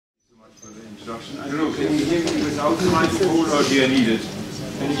introduction. I don't know, can you hear me without the microphone or do you need it?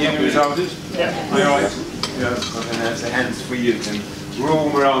 Can you hear me without it? Yeah. All right. Yeah, and have the hands free, you can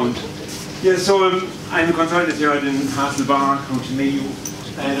roam around. Yeah, so I'm a consultant here in Castlebar, County Mayo,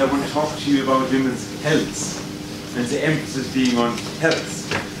 and I want to talk to you about women's health and the emphasis being on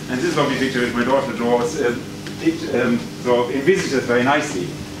health. And this is what we picture as my daughter draws. So envisaged it very nicely.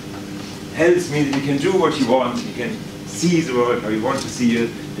 Health means you can do what you want, you can see the world how you want to see it,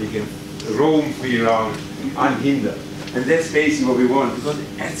 you can roam free around unhindered. And that's basically what we want, because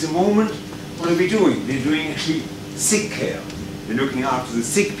at the moment, what are we doing? We're doing actually sick care. We're looking after the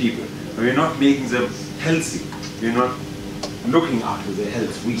sick people, but we're not making them healthy. We're not looking after their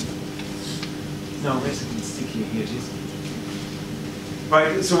health. Now, where's it sticking? Here it is.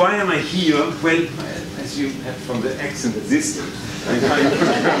 Right, so why am I here? Well, as you have from the accent at this stage,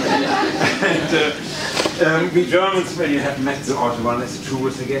 and we Germans, well, you have met the Autobahn as a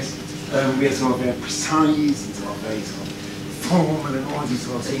tourist, I guess. We are sort of very precise, and sort of very sort of formal and all these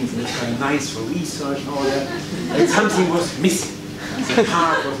sort of things, and it's very nice for research and all that. And something was missing. The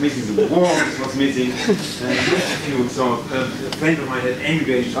heart was missing, the warmth was missing. So a friend of mine had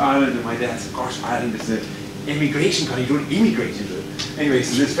emigrated to Ireland, and my dad said, gosh, Ireland is an immigration country, you don't immigrate into it. Anyway,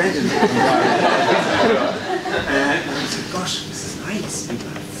 so this friend had and I said, gosh, this is nice, people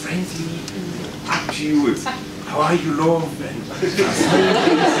are friendly, up to you, it's how are you, love, and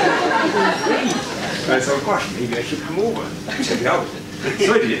I thought, gosh, maybe I should come over and check it out.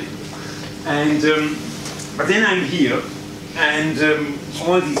 So I did. And, but then I'm here, and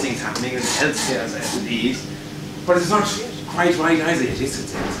all these things happening, and healthcare as it is, but it's not quite right either, it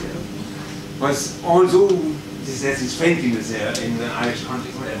is healthcare. But although there's this friendliness there in the Irish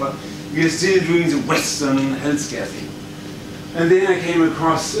context, whatever, we are still doing the Western healthcare thing. And then I came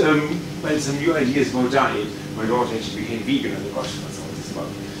across well, some new ideas about diet. My daughter actually became vegan, and I thought, gosh, what's all this about?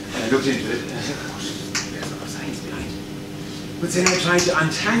 And I looked into it, and I said, gosh, there's a lot of science behind it. But then I tried to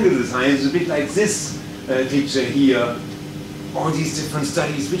untangle the science, a bit like this picture here. All these different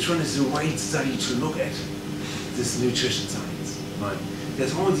studies, which one is the right study to look at? This nutrition science, right?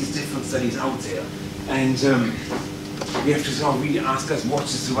 There's all these different studies out there. And we have to sort of really ask us what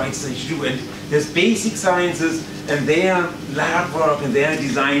is the right study to do. And there's basic sciences, and their lab work, and they're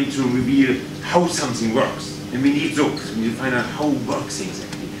designed to reveal how something works. And we need those. We need to find out how works things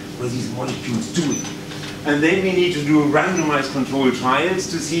actually. What are these molecules doing? And then we need to do randomized controlled trials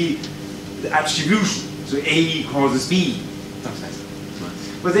to see the attribution. So A causes B.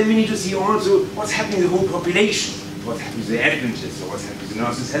 But then we need to see also what's happening to the whole population. What's happening to the Adventists, or what's happening to the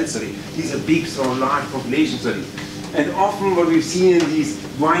Nurses' Health Study. These are big, sort of large population studies. And often what we've seen in these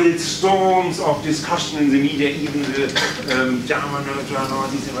wild storms of discussion in the media, even the JAMA Journal,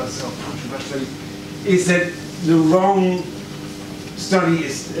 these sort of controversial studies, is that the wrong study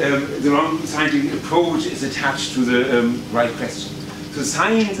is, the wrong scientific approach is attached to the right question. So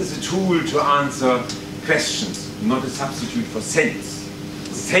science is a tool to answer questions, not a substitute for sense.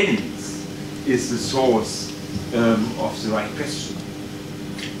 Sense is the source of the right question.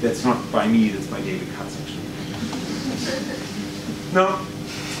 That's not by me, that's by David Katz, actually. Now,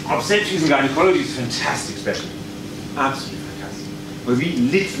 obstetrics and gynecology is a fantastic specialty. Absolutely fantastic. But we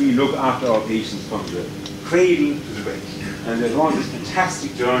literally look after our patients from the cradle to the grave. And there's all this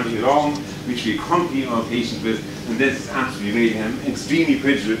fantastic journey along, which we accompany our patients with, and this is absolutely amazing. I'm extremely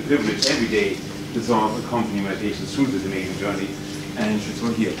privileged every day to sort of accompany my patients through this amazing journey, and it's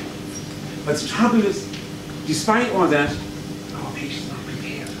all here. But the trouble is, despite all that, our patients are not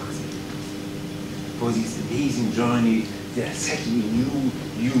prepared for this amazing journey they are setting a new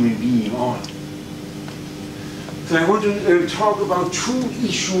human being on. So I want to talk about two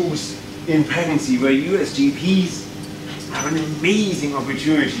issues in pregnancy where you as GPs have an amazing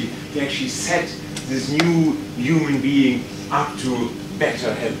opportunity to actually set this new human being up to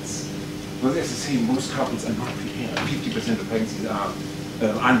better health. Well, as I say, most couples are not prepared. 50% of pregnancies are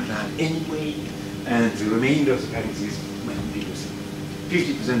unplanned anyway, and the remainder of the pregnancies, well,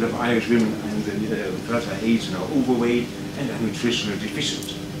 50% of Irish women in the fertile age are overweight and are nutritionally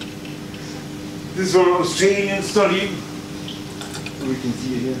deficient. This is an Australian study. We can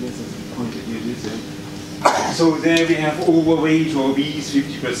see here, this is pointed here, this. So there we have overweight or obese,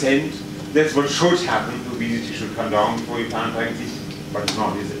 50%. That's what should happen. Obesity should come down before you plan pregnancy, but it's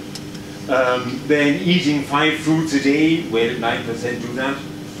not, is it? Then eating 5 fruits a day, well, 9% do that.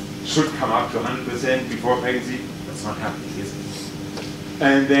 Should come up to 100% before pregnancy. That's not happening, is it?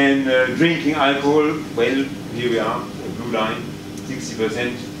 And then drinking alcohol, well, here we are, the blue line,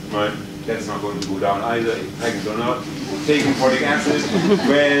 60%. Right? That's not going to go down either, if pregnant or not. Taking folic acid,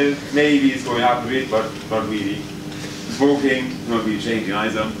 well, maybe it's going up a bit, but not really. Smoking, not really changing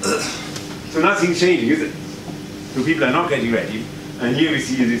either. So nothing's changing, is it? So people are not getting ready. And here we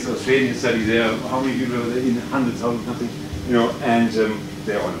see this Australian study there, how many people are there in hundreds, nothing, you know, and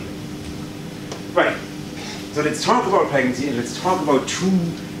they're on it. Right. So let's talk about pregnancy, and let's talk about two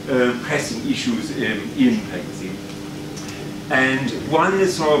pressing issues in pregnancy. And one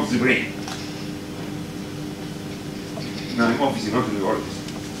is sort of the brain. Now, I'm obviously not a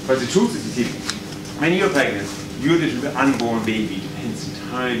neurologist, but the truth is the same. When you're pregnant, your little unborn baby depends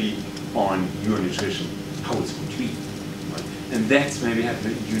entirely on your nutrition, how it's going to be. Right? And that's where we have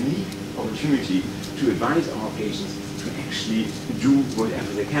a unique opportunity to advise our patients to actually do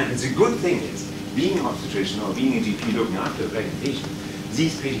whatever they can. And the good thing is, being an obstetrician or being a GP looking after a pregnant patient,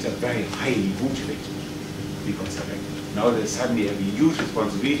 these patients are very highly motivated because they're pregnant. Now they suddenly have a huge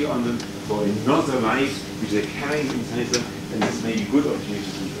responsibility on them for another life which they're carrying inside them, and this may be a good opportunity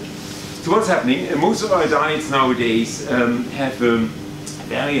to do it. So what's happening? Most of our diets nowadays have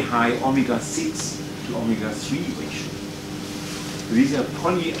very high omega-6 to omega-3 ratio. So these are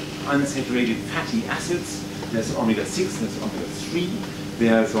polyunsaturated fatty acids. There's omega-6, there's omega-3.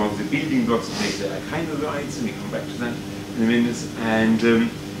 There are some of the building blocks that make the echinolytes, and we come back to that in a minute. And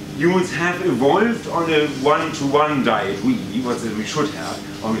humans have evolved on a 1-to-1 diet, what we should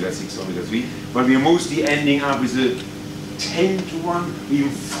have, omega-6, omega-3, but we are mostly ending up with a 10-to-1, even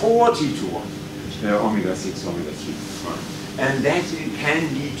 40-to-1 omega-6, omega-3. Right? And that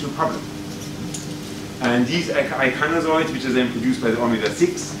can lead to problems. And these echinolytes, which are then produced by the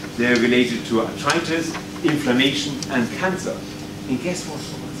omega-6, they're related to arthritis, inflammation, and cancer. And guess what?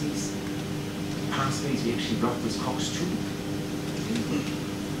 Some of these pathways we actually block with COX-2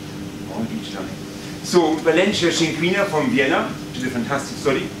 on each time. So Valencia Cinquina from Vienna did a fantastic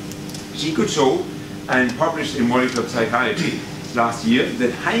study. She could show, and published in Molecular Psychology last year,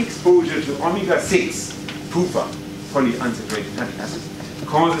 that high exposure to omega-6 PUFA, polyunsaturated fatty acids,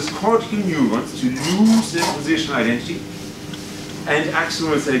 causes cortical neurons to lose their positional identity and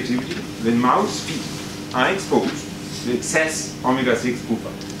axonal selectivity when mouse feet are exposed to excess omega-6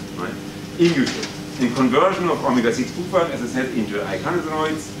 PUFA, right, in utero. In conversion of omega-6 PUFA, as I said, into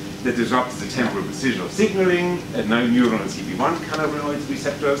icosanoids that disrupts the temporal precision of signaling at neuronal CB1 cannabinoid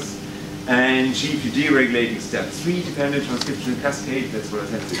receptors, and chiefly deregulating STAT3 dependent transcription cascade. That's what I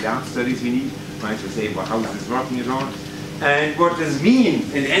said, the gap studies we need, right, to say, well, how is this working at all? And what does it mean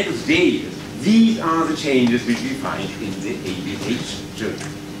in the end of the day is these are the changes which we find in the ADH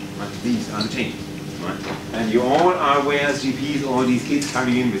children. Right? These are the changes. Right? And you all are aware as GPs, all these kids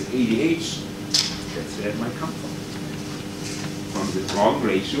coming in with ADH, that's where it might come from the wrong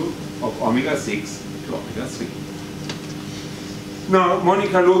ratio of omega-6 to omega-3. Now,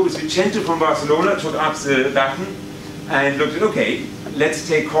 Monica Lopez Vicente from Barcelona took up the baton and looked at, okay, let's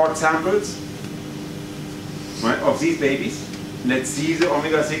take cord samples, right, of these babies. Let's see the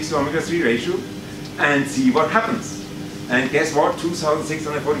omega-6 to omega-3 ratio and see what happens. And guess what?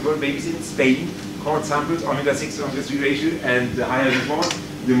 2,644 babies in Spain, cord samples, omega-6 to omega-3 ratio, and the higher it was,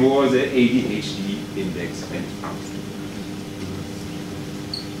 the more the ADHD index went up.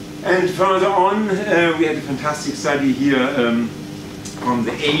 And further on, we had a fantastic study here from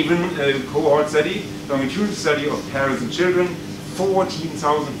the AVEN cohort study, longitudinal study of parents and children,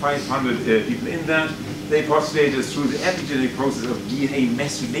 14,500 people in that. They postulated through the epigenetic process of DNA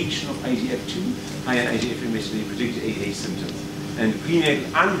methylation of IGF-2, higher IGF emission predicted ADHD symptoms. And prenatal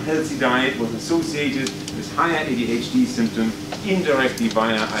unhealthy diet was associated with higher ADHD symptoms indirectly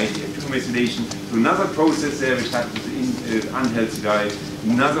via IGF-2 methylation. So another process there which happens in unhealthy diet,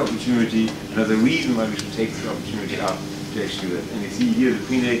 another opportunity, another reason why we should take this opportunity up to actually do that. And you see here the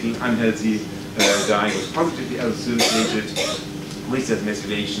prenatal unhealthy diet was positively associated with that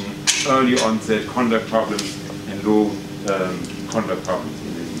methylation, early onset conduct problems, and low conduct problems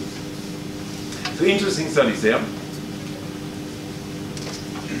in the youth. So interesting studies there.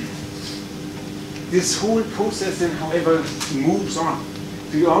 This whole process then, however, moves on.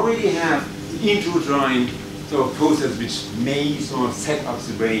 So you already have the intrauterine sort of process which may sort of set up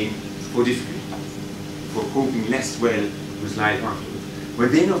the brain for difficulty, for coping less well with life afterwards.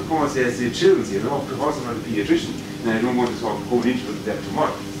 But then, of course, there's the children here. Of course, I'm not a pediatrician, and I don't want to sort of go into that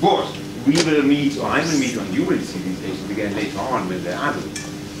tomorrow. But we will meet, or I will meet, and you will see these patients again later on when they're adults.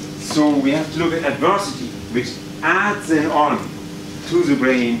 So we have to look at adversity, which adds then on to the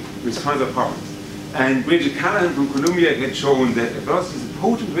brain with further problems. And Bridget Callahan from Columbia had shown that adversity is a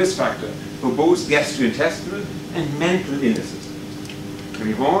potent risk factor for both gastrointestinal and mental illnesses. And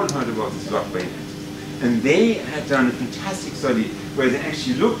we've all heard about this blood brain axis. And they had done a fantastic study where they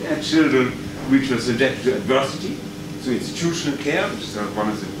actually looked at children which were subjected to adversity, so institutional care, which is one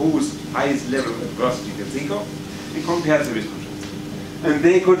of the highest level of adversity you can think of, and compared them with controls. And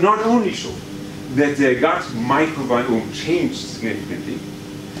they could not only show that their gut microbiome changed significantly,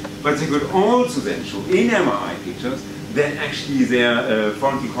 but they could also then show in MRI pictures that actually their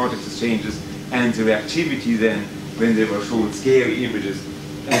frontal cortex changes and the reactivity then when they were shown scary images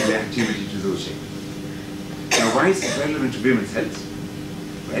and the activity to those changes. Now, why is this relevant to women's health?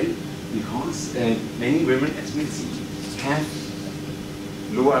 Well, because many women, as we see, have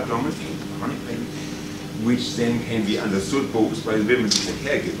lower abdominal pain, chronic pain, which then can be understood both by the women and the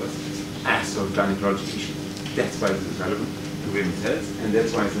caregivers as of gynecological issues. That's why this is relevant to women's health, and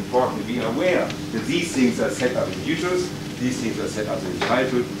that's why it's important to be aware that these things are set up in the uterus, these things are set up in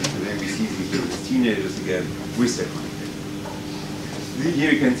childhood, and then we see these women as teenagers again with their chronic pain.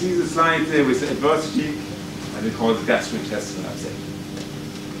 Here you can see the slide there with the adversity, and we call it gastrointestinal upset.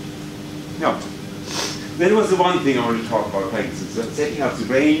 Now, that was the one thing I wanted to talk about pregnancy, so setting up the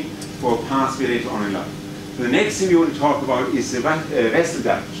brain for a pathway later on in life. So the next thing we want to talk about is the vessel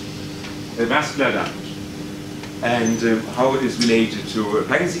damage, the vascular damage, and how it is related to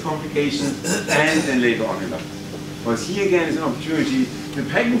pregnancy complications and then later on in life. Because here again is an opportunity. The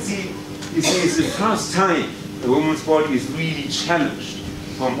pregnancy, you see, is the first time a woman's body is really challenged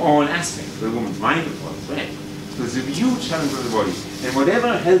from all aspects. The woman's mind, of course, right? So it's a huge challenge for the body. And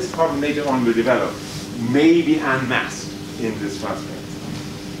whatever health problem later on will develop may be unmasked in this first phase.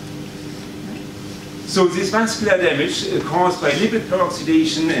 So this vascular damage caused by lipid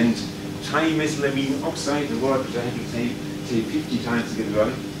peroxidation and trimethylamine oxide, the word which I have to say 50 times to get it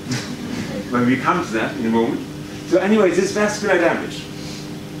right, when we come to that in a moment. So anyway, this vascular damage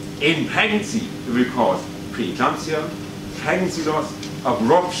in pregnancy will cause preeclampsia, pregnancy loss,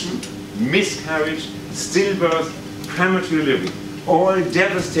 abruption, miscarriage, stillbirth, premature delivery, all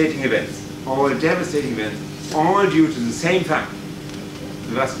devastating events, all due to the same factor,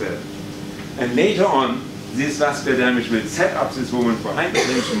 the vascular damage. And later on, this vascular damage will set up this woman for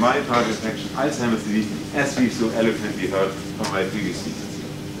hypertension, myocardial infarction, Alzheimer's disease, as we've so eloquently heard from my previous speakers here.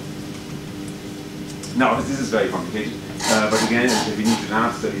 Now, this is very complicated, but again, we need to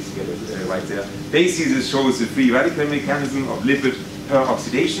lab studies to get it right there. Basically, this shows the free radical mechanism of lipid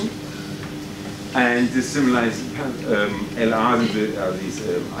peroxidation, and this symbolizes LRs, these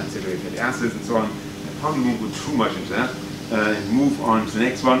unsaturated fatty acids and so on. I probably won't go too much into that, and move on to the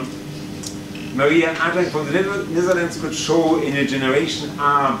next one. Maria Adler from the Netherlands could show in a Generation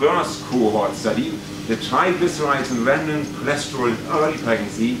R birth cohort study that triglycerides and remnant cholesterol in early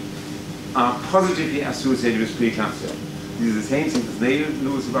pregnancy are positively associated with preeclampsia. These are the same things as Neil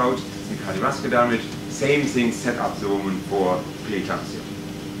knows about, the cardiovascular damage, same things set up the woman for preeclampsia.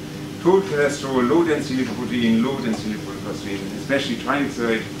 Total cholesterol, low density lipoprotein, low density lipoprotein, especially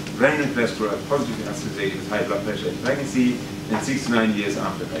triglyceride, remnant cholesterol are positively associated with high blood pressure in pregnancy and 6 to 9 years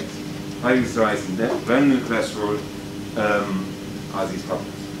after pregnancy. Triglycerides and remnant cholesterol are these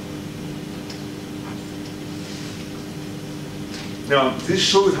problems. Now, this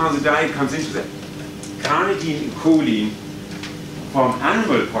shows how the diet comes into that. Carnitine and choline from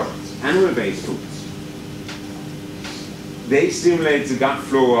animal products, animal-based foods. They stimulate the gut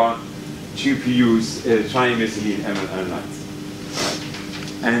flora to produce trimethylene amylides.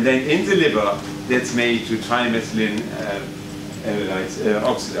 Right? And then in the liver, that's made to trimethylene amylides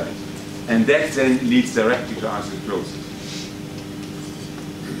oxidized. And that then leads directly to atherosclerosis.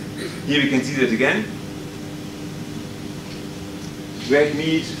 Here we can see that again. Red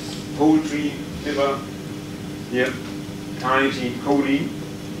meat, poultry, liver, here, carnitine, choline,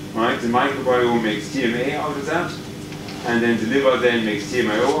 right? The microbiome makes TMA out of that, and then the liver then makes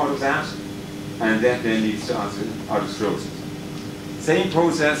TMAO out of that, and that then leads to atherosclerosis. Same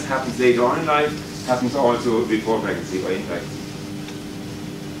process happens later on in life, happens also before pregnancy or in pregnancy.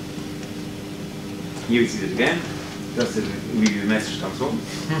 Here we see it again, just that the message comes home.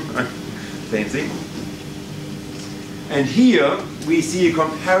 Same thing. And here we see a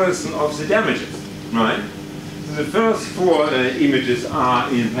comparison of the damages, right? So the first 4 images are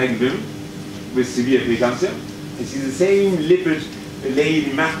in pregnant women with severe preeclampsia. You see the same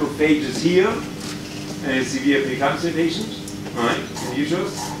lipid-laden macrophages here, severe preeclampsia patient, right, in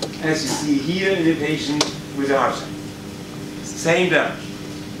uterus, as you see here in a patient with a heart attack. Same damage,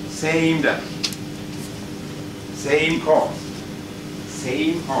 same damage. Same cause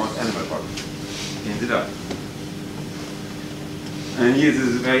animal product in the diet. And here this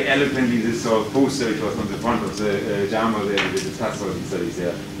is very eloquently, this sort of poster which was on the front of the JAMA there, we discussed all these studies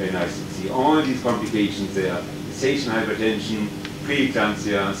there, very nice to see all these complications there, gestational hypertension,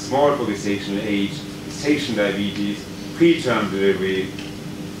 preeclampsia, small for gestational age, gestational diabetes, preterm delivery,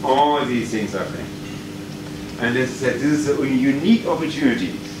 all these things are connected. And as I said, this is a unique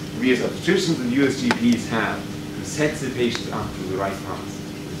opportunity we as obstetricians and USGPs have to to set the patient up to the right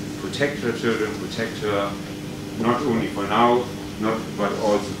path. Protect her children, protect her not only for now, but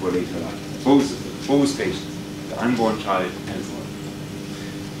also for later life. Both patients, the unborn child and so on.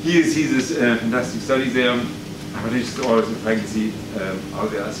 Here you see this fantastic study there, hypertension disorders in pregnancy, how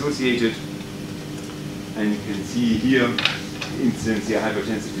they are associated. And you can see here incidence of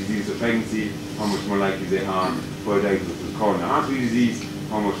hypertensive disease of pregnancy, how much more likely they are for a diagnosis of coronary artery disease,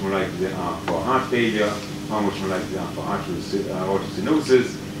 how much more likely they are for heart failure, how much more likely they are for aortic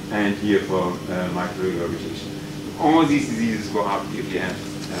stenosis, and here for mitral regurgitation. All these diseases go up if you have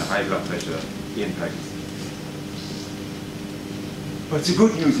high blood pressure in pregnancy. But the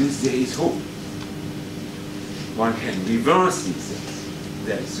good news is there is hope. One can reverse these things.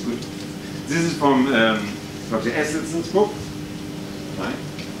 That is the good news. This is from Dr. Esselson's book, right?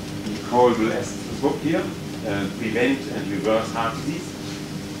 Nicole Esselson's book here, Prevent and Reverse Heart Disease.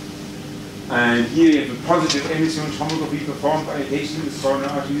 And here you have a positive emission tomography performed by a patient with coronary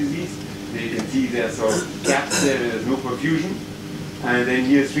artery disease. You can see there's some gaps there, there's no perfusion. And then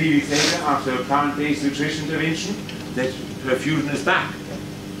here 3 weeks later, after a plant-based nutrition intervention, that perfusion is back.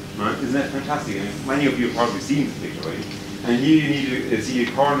 Right? Isn't that fantastic? I mean, many of you have probably seen this picture already. And here you need to see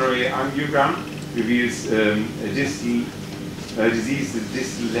a coronary angiogram, reveals a distal disease of the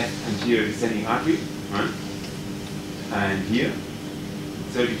distal left anterior descending artery. Right? And here,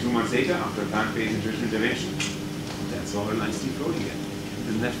 32 months later, after a plant-based nutrition intervention, that's all nicely flowing again.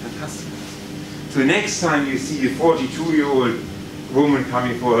 Isn't that fantastic? So next time you see a 42-year-old woman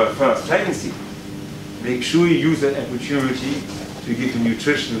coming for her first pregnancy, make sure you use that opportunity to give a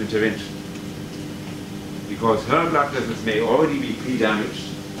nutritional intervention. Because her blood vessels may already be pre-damaged.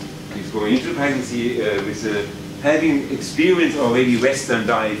 She's going into pregnancy with having experienced already Western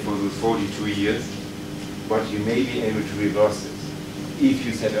diet for those 42 years, but you may be able to reverse this if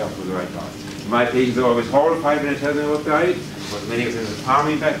you set it up for the right path. My patients are always horrified when I tell them about diet, because many of them have a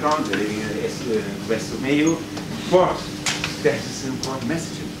farming background, they're living in the west of Mayo, but that is an important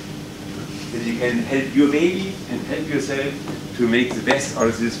message. That you can help your baby and help yourself to make the best out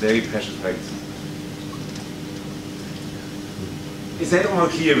of this very precious pregnancy. Is that all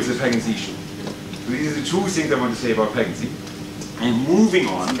clear with the pregnancy issue? So these are the 2 things I want to say about pregnancy. And moving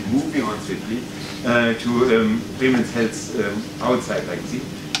on swiftly to women's health outside pregnancy.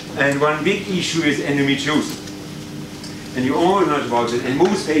 And one big issue is endometriosis. And you all know about it, and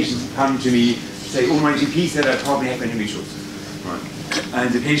most patients come to me say, oh, my GP said I probably have endometriosis. Right?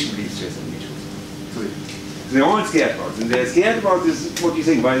 And the patient believes she has endometriosis. So they're all scared about it. And they're scared about this. What do you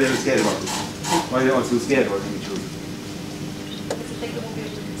think? Why they're scared about this? Why they're also scared about endometriosis?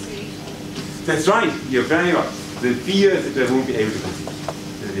 That's right, you're very right. The fear that they won't be able to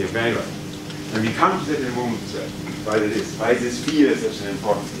conceive. You're very right. And we come to that in a moment as well, why that is, why this fear is such an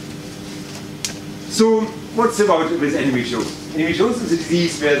important thing. So, what's about with endometriosis? Endometriosis is a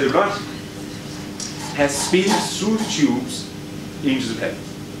disease where the blood has spilled through the tubes into the pelvis.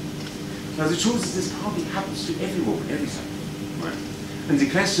 Now the truth is this probably happens to every woman, every time. Right? And the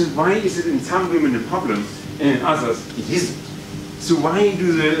question is, why is it in some women a problem and in others it isn't? So why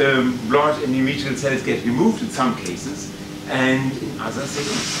do the blood endometrial cells get removed in some cases and in others they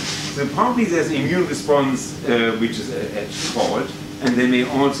don't? So probably there's an immune response which is at fault, and there may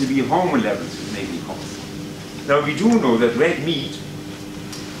also be hormone levels which may be caused. Now we do know that red meat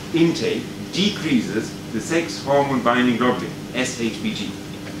intake decreases the sex hormone binding globulin, SHBG.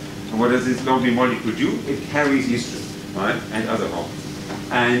 And what does this globulin molecule do? It carries estrogen, right, and other hormones.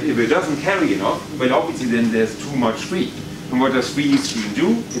 And if it doesn't carry enough, well obviously then there's too much free. And what does free estrogen do?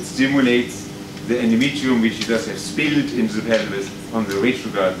 It stimulates the endometrium which it does have spilled into the pelvis on the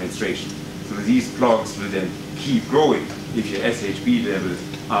retrograde menstruation. So these plugs will then keep growing if your SHB levels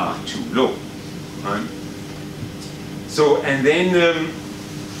are too low. Right? So, and then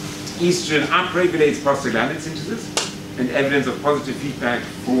estrogen upregulates prostaglandin synthesis, and evidence of positive feedback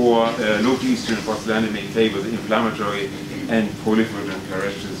for local estrogen and prostaglandin may favor the inflammatory and proliferative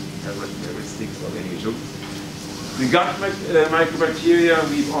characteristics of endometriosis. The gut microbacteria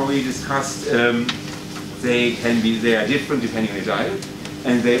we've already discussed. They are different depending on the diet,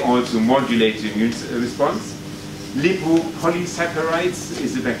 and they also modulate the immune response. Lipopolysaccharides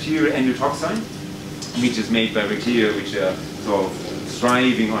is a bacterial endotoxin, which is made by bacteria which are sort of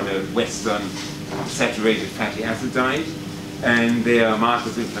thriving on a Western saturated fatty acid diet, and they are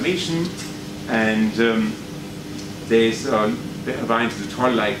markers of inflammation, and they bind to the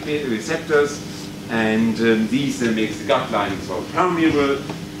toll-like receptors. And these makes the gut lining sort of permeable,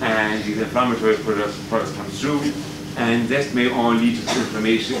 and these inflammatory products come through, and that may all lead to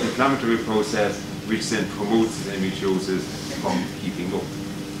the inflammatory process, which then promotes the endometriosis from keeping low.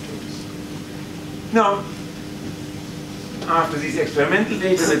 Now, after these experimental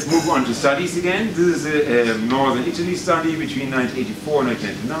data, let's move on to studies again. This is a northern Italy study between 1984 and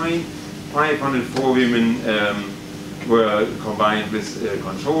 1999. 504 women were combined with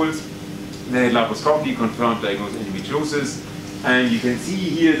controls. They had laparoscopically confirmed diagnosed endometriosis. And you can see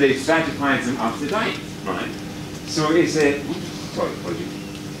here they stratified them after diet, right? So if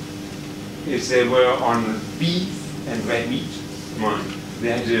they were on beef and red meat, right,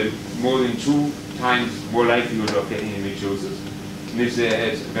 they had more than 2 times more likelihood of getting endometriosis. And if they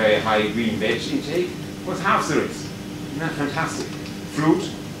had very high green veg intake, it was half the risk. Isn't that fantastic? Fruit,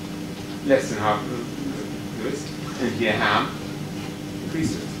 less than half the risk. And here ham,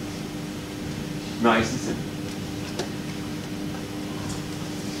 increased risk. Nice and simple.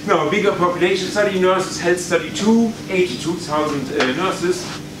 Now, a bigger population study, nurses health study 2, 82,000 nurses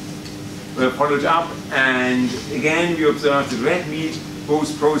were followed up, and again we observed that red meat,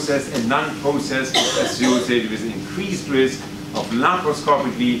 both processed and non-processed, was associated with increased risk of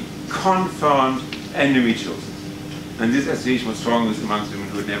laparoscopically confirmed endometriosis. And this association was strongest amongst women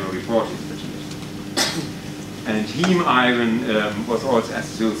who had never reported fertility. And heme iron was also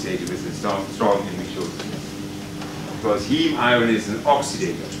associated with a strong endometriosis. Because heme iron is an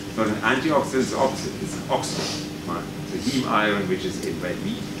oxidator, not an antioxidant, it's opposite, it's an oxidant. Right? So heme iron, which is in red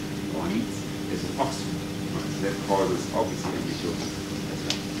meat or meats, is an oxidant. Right? So that causes obviously endometriosis as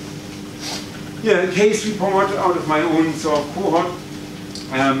well. Yeah, a case report out of my own sort of cohort.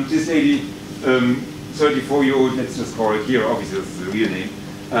 This lady, 34-year-old, let's just call it here, obviously that's the real name.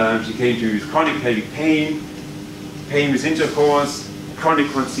 She came to me with chronic pelvic pain, pain with intercourse,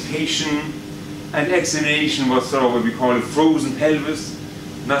 chronic constipation, and examination was sort of what we call a frozen pelvis.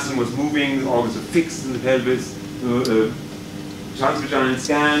 Nothing was moving, always fixed in the pelvis. Transvaginal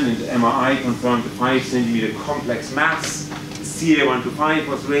scan and MRI confirmed a 5 centimeter complex mass. CA125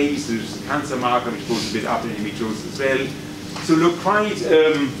 was raised, so it's a cancer marker which goes a bit up in endometriosis as well. So look, quite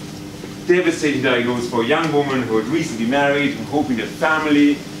devastating diagnosis for a young woman who had recently married, hoping to have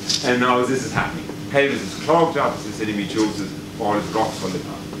family, and now this is happening. Pelvis is clogged up, this endometriosis, all is rocks from the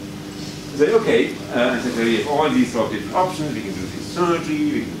past. I said, okay, I said, we have all these sort of different options, we can do this surgery,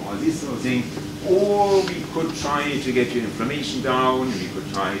 we can do all this sort of thing, or we could try to get your inflammation down, we could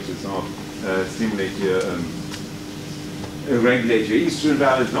try to sort of stimulate your, regulate your estrogen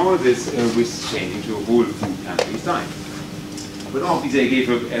balance, and all this with changing to a whole food plant-based diet. But obviously they gave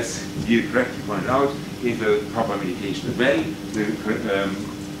her, as you correctly pointed out, gave her proper medication as well, the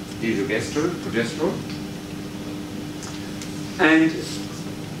progesterone. And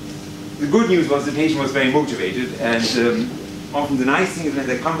the good news was the patient was very motivated, and often the nice thing is when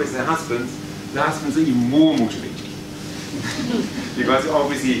they come with their husbands, the husbands are even more motivated. Because they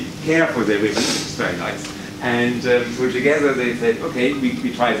obviously care for their women, which is very nice. And so together they said, okay,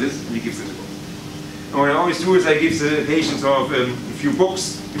 we try this, and we give it a go. And what I always do is I give the patients of a few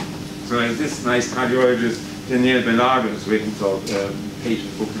books. So this nice cardiologist, Danielle Bernard, has written sort of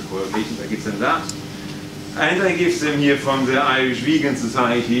patient book for patients, I give them that. And I give them here from the Irish Vegan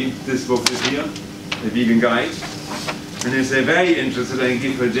Society, this book is here, a vegan guide. And if they're very interested, I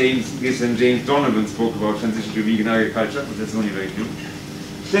give them James Donovan's book about transition to vegan agriculture, but that's only very few.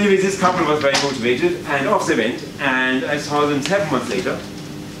 So anyway, this couple was very motivated, and off they went, and I saw them 7 months later.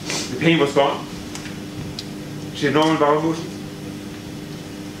 The pain was gone. She had normal bowel motion.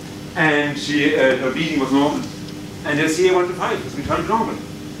 And her bleeding was normal. And her CA125 was returned to normal.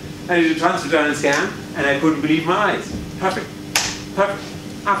 And I did a transvaginal scan, and I couldn't believe my eyes. Perfect. Perfect.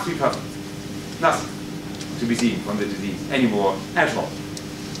 Absolutely perfect. Nothing to be seen from the disease anymore at all.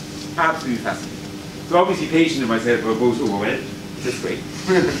 Absolutely fascinating. So obviously patient and myself were both overwhelmed. This is great.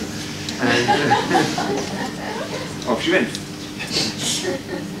 And off she went.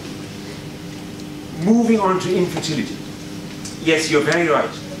 Moving on to infertility. Yes, you're very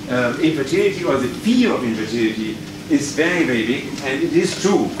right. Infertility, or the fear of infertility, is very, very big, and it is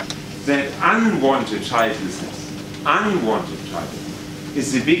true that unwanted childlessness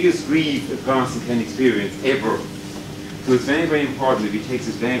is the biggest grief a person can experience ever. So it's very, very important that we take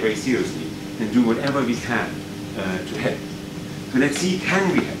this very, very seriously and do whatever we can to help. So let's see,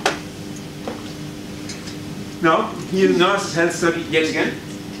 can we help? Now, here the Nurses Health Study, yet again,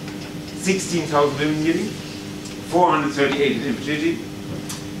 16,000 women yearly, 438 in infertility,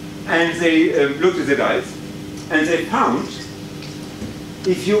 and they looked at the diets, and they found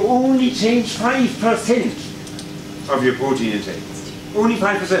if you only change 5% of your protein intake, only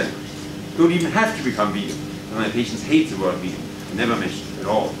 5%, don't even have to become vegan. And my patients hate the word vegan. I never mention it at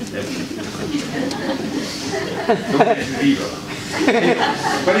all. Never. Don't mention vegan.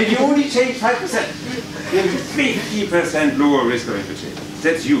 But if you only change 5%, you have a 50% lower risk of infertility.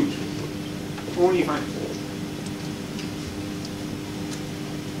 That's huge. Only 5%.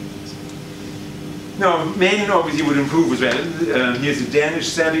 Now, men obviously would improve as well. Here's a Danish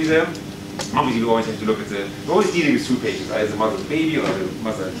study there. Obviously, we always have to look at we're always dealing with two patients, either the mother's baby or the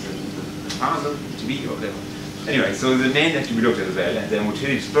mother's father, to be, or whatever. Anyway, so the men have to be looked at as well, and their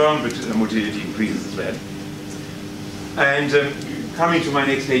motility, sperm motility increases as well. And coming to my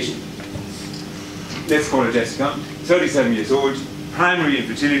next patient, let's call her Jessica, 37 years old, primary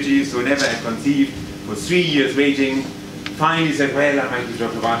infertility, so never had conceived, was 3 years waiting. Finally said, well, I might give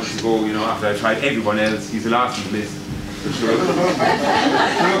Dr. Bartels to go, after I tried everyone else, he's the last on the list. For sure. So we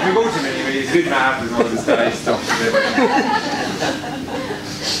go to him anyway, he's a bit mad with all this stuff.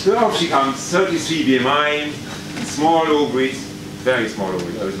 So off she comes, 33 BMI, small ovaries, very small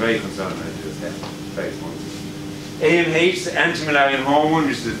ovaries. I was very concerned when I did this test, very small ovaries. AMH, the anti-Malarian hormone,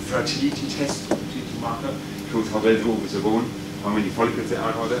 which is a fertility test, fertility marker, shows how well the ovaries are going, how many follicles there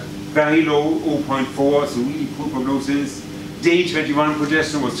are out there. Very low, 0.4, so really poor prognosis. Day 21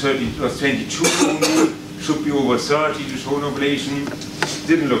 progesterone was 22 only, should be over 30 to show an ovulation.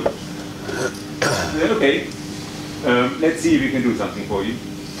 Didn't look. Okay, let's see if we can do something for you.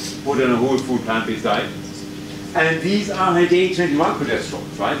 Put on a whole food plant-based diet. And these are her day 21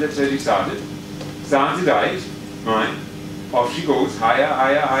 progesterones, right? That's where we started. Starts the diet, right? Off she goes, higher,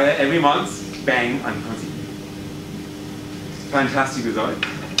 higher, higher, every month, bang, unconceived. Fantastic result.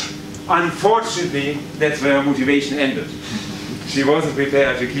 Unfortunately, that's where her motivation ended. She wasn't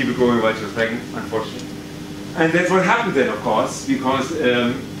prepared to keep it going while she was pregnant, unfortunately. And that's what happened then, of course, because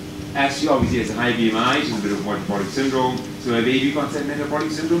as she obviously has a high BMI, she's a bit of metabolic syndrome, so her baby got that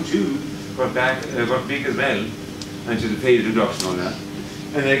metabolic syndrome too, got big as well, and she had a failed reduction on that.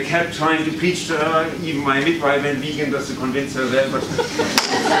 And I kept trying to preach to her, even my midwife went vegan just to convince her that, but it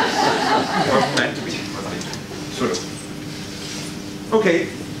wasn't meant to be, was it? Sort of. Okay,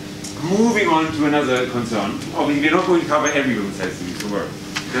 moving on to another concern. Obviously, we're not going to cover every woman's health disease to work,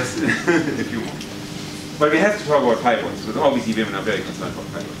 just a few more. But we have to talk about fibroids, because obviously women are very concerned about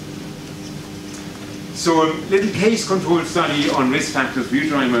fibroids. So a little case-controlled study on risk factors for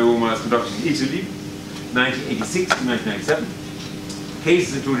uterine myoma was conducted in Italy, 1986 to 1997.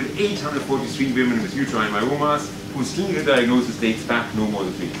 Cases included 843 women with uterine myomas whose clinical diagnosis dates back no more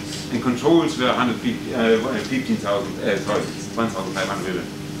than 3 years. And controls were 1,500 women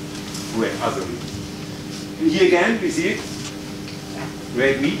who had other reasons. Here again, we see it.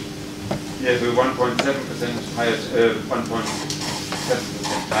 Red meat. You have a 1.7% higher,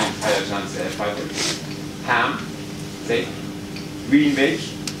 1.7% times higher chance to have fibroids. Ham, same. Green veg,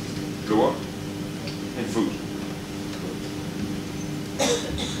 lower. And fruit.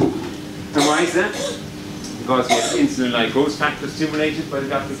 And why is that? Because you have insulin-like growth factor stimulated by the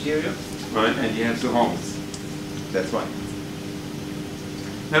gut bacteria, right? And you have the hormones. That's why.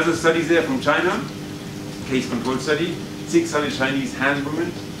 There's a study there from China, case-controlled study, 600 Chinese hand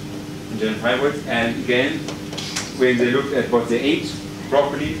women in general fibroids, and again, when they looked at what they ate,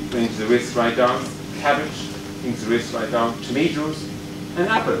 broccoli, brings the risk right down, cabbage, brings the risk right down, tomatoes, and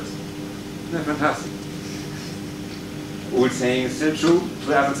apples. Isn't that fantastic? Old saying is still true,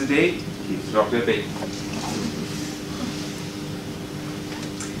 2 apples a day keeps the doctor at bay.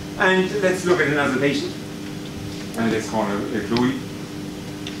 And let's look at another patient. And let's call her Chloe.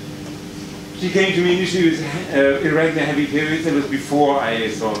 She came to me initially with irregular heavy periods. That was before I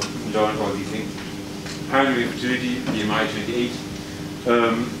learned all these things. Primary infertility, BMI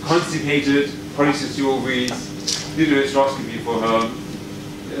 28. Constipated, polycystic ovaries, did a hysteroscopy for her.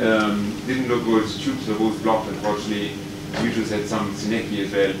 Didn't look good, tubes were both blocked unfortunately. Uterus had some synecdoche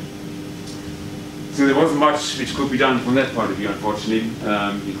as well. So there wasn't much which could be done from that point of view, unfortunately,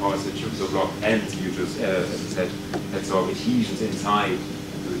 because the tubes were blocked and the uterus, as I said, had sort of adhesions inside.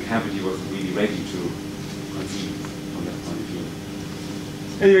 So the cavity wasn't really ready to conceive from that point of view.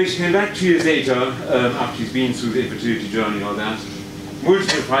 Anyway, she came back 2 years later, after she's been through the infertility journey and all that.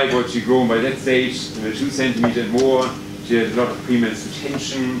 Multiple fibroids, she'd grown by that stage, 2 centimeters and more. She had a lot of premenstrual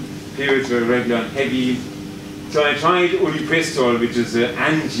tension, periods were irregular and heavy. So I tried ulipristal, which is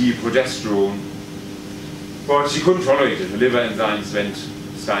anti-progesterone, but she couldn't tolerate it. The liver enzymes went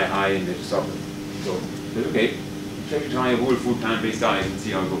sky high and they had to stop it. So, okay, try a whole food plant-based diet and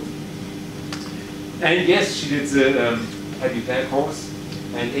see how it goes. And yes, she did the heavy flare course,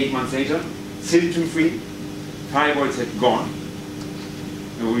 and 8 months later, symptom-free, fibroids had gone.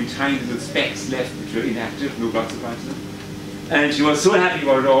 There were only tiny little specks left which were inactive, no blood supply to them. And she was so happy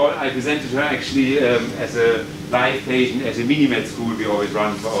about it all, I presented her actually as a live patient at a mini-med school we always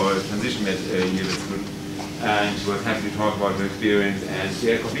run for our transition med unit school. And she was happy to talk about her experience, and she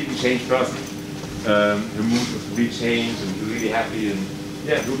had a completely changed person. Her mood was completely changed, and really happy, and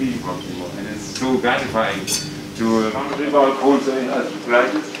yeah, nobody even talked anymore. And it's so gratifying to to about Crohn's and ulcerative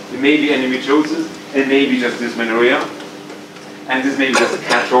colitis. It may be endometriosis, it may be just dysmenorrhea, and this may be just a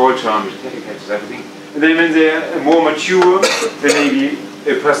catch-all term which catches everything. And then when they're more mature, there may be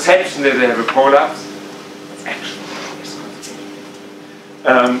a perception that they have a prolapse. It's actually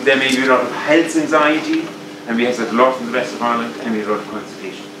constipation. There may be a lot of health anxiety, and we have that a lot in the west of Ireland, and we have a lot of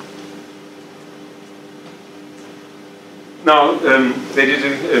constipation. Now, they did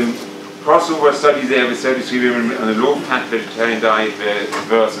a crossover study there with 33 women on a low-fat vegetarian diet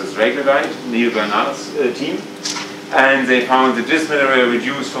versus regular diet, Neil Bernard's team. And they found the dysmenorrhea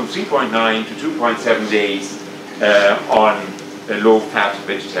reduced from 3.9 to 2.7 days on a low-fat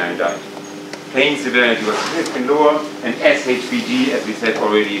vegetarian diet. Pain severity was significantly lower, and SHBG, as we said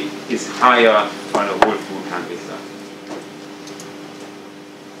already, is higher on a whole food plant-based diet.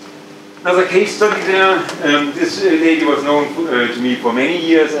 Another case study there. This lady was known to me for many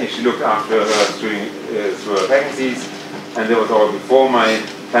years, and she looked after her through her pregnancies, and that was all before my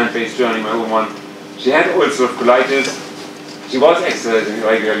plant-based journey, my own one. She had ulcerative colitis. She was exercising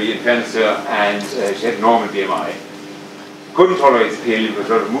regularly in fairness to her, and she had normal BMI. Couldn't tolerate the pill, there was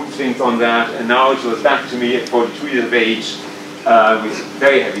a lot of mood swings on that, and now she was back to me at 42 years of age with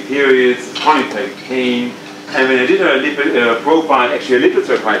very heavy periods, chronic pelvic pain. And when I did her lipid profile, actually her lipids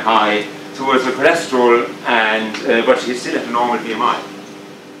were quite high towards her cholesterol, and but she still had a normal BMI.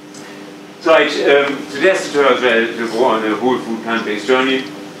 So I suggested to her as well to go on a whole food plant-based journey,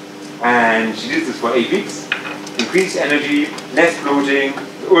 and she did this for 8 weeks. Increased energy, less bloating,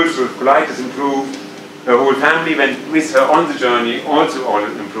 the ulcerative colitis improved. Her whole family went with her on the journey, also all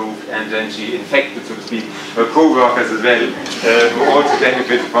improved, and then she infected, so to speak, her co-workers as well, who also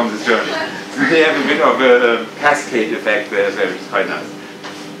benefited from this journey. So they have a bit of a cascade effect there as well, which is quite nice.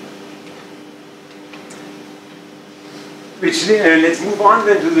 Let's move on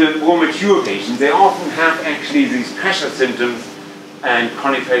then to the more mature patients. They often have actually these pressure symptoms and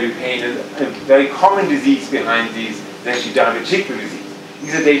chronic pelvic pain, and a very common disease behind these is actually diverticular disease.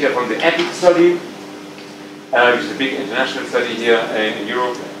 These are data from the EPIC study, which is a big international study here in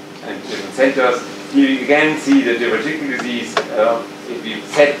Europe and different centers. Here you again see the diverticular disease. If we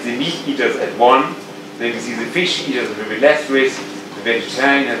set the meat eaters at 1, then we see the fish eaters have a bit less risk, the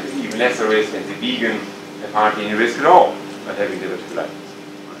vegetarian has even lesser risk, and the vegan have hardly any risk at all of having diverticulitis.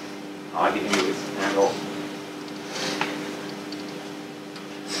 Hardly any risk at all.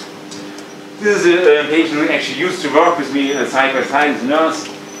 This is a patient who actually used to work with me side by side as a nurse,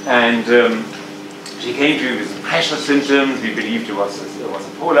 and she came to me with pressure symptoms. We believed it was a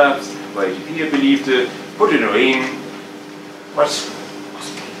prolapse, or AGP believed it, put in a ring. What was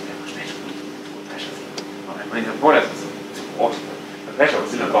pressure? I mean, the prolapse was supported, the pressure was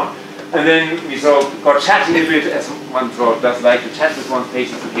still not gone. And then we got chatting a bit, as one does like to chat with one's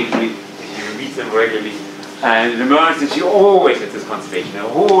patients occasionally, you meet them regularly. And it emerged that she always had this constipation her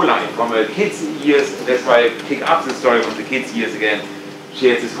whole life, from her kids' years. That's why I pick up the story from the kids' years again. She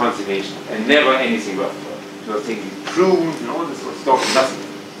had this constipation, and never anything worked for her. She was taking prunes and all this sort of stuff, nothing.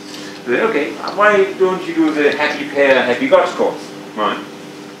 So then, okay, why don't you do the happy pair, happy gut course? Right?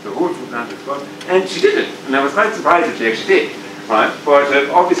 The whole food plant-based course. And she did it, and I was quite surprised that she actually did. Right? But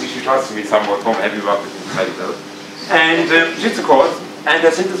obviously she trusted me somewhat from having worked with themselves. And she did the course, and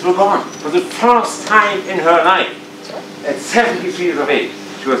her symptoms were gone. For the first time in her life, at 73 years of age,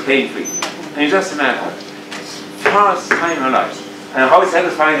 she was pain-free. And you just imagine, first time in her life. And how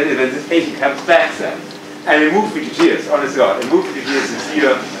satisfying it is when this patient comes back then. And it moved me to tears, honest God. It moved me to tears to see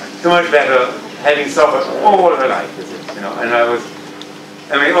her so much better, having suffered all her life with it. You know, and I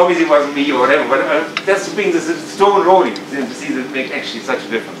mean, obviously it wasn't me or whatever, but just to bring this stone rolling, to see that make actually such a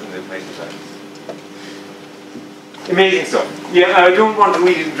difference in the patient's life. Amazing stuff. Yeah, I don't want to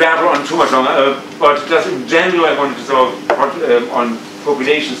really drabble on too much longer, but just in general I wanted to sort of on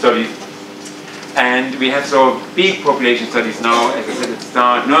population studies. And we have big population studies now, as I said at the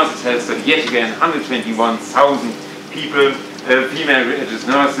start. Nurses Health Study, yet again, 121,000 people, female registered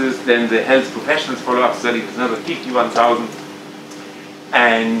nurses. Then the Health Professionals Follow-up Study is another 51,000.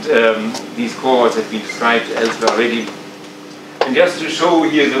 And these cohorts have been described elsewhere already. And just to show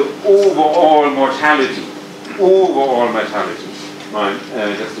here the overall mortality, right,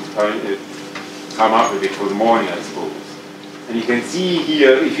 just to come up with it for the morning, I suppose. And you can see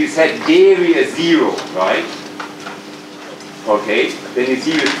here, if you set dairy as 0, right? Okay, then you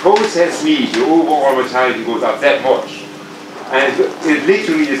see with processed meat, the overall mortality goes up that much. And it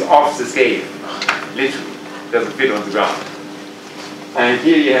literally is off the scale. Literally. Doesn't fit on the ground. And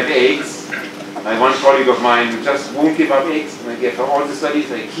here you have eggs. And one colleague of mine who just won't give up eggs. And I gave her all the studies.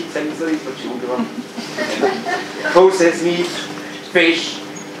 I keep sending studies, but she won't give up. Processed meat, fish,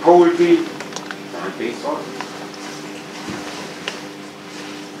 poultry, plant-based sources.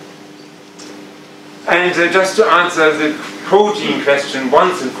 And just to answer the protein question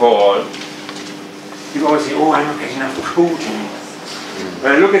once and for all, you always say, oh, I'm not getting enough protein.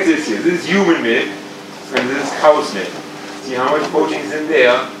 Well, look at this here. This is human milk, and this is cow's milk. See how much protein is in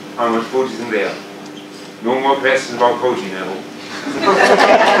there, how much protein is in there. No more questions about protein, I hope.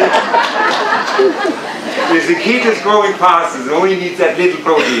 If the kid is growing fast, it only needs that little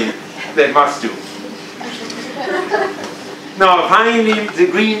protein, that must do. Now, finally,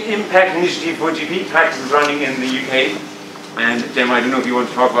 the Green Impact Initiative for GP practice is running in the UK. And Gemma, I don't know if you want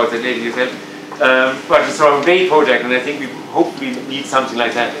to talk about that later yourself. But it's sort of a great project, and I think we hopefully need something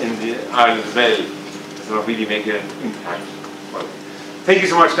like that in Ireland as well, to sort of really make an impact. Well, thank you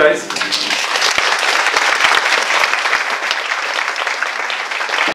so much, guys.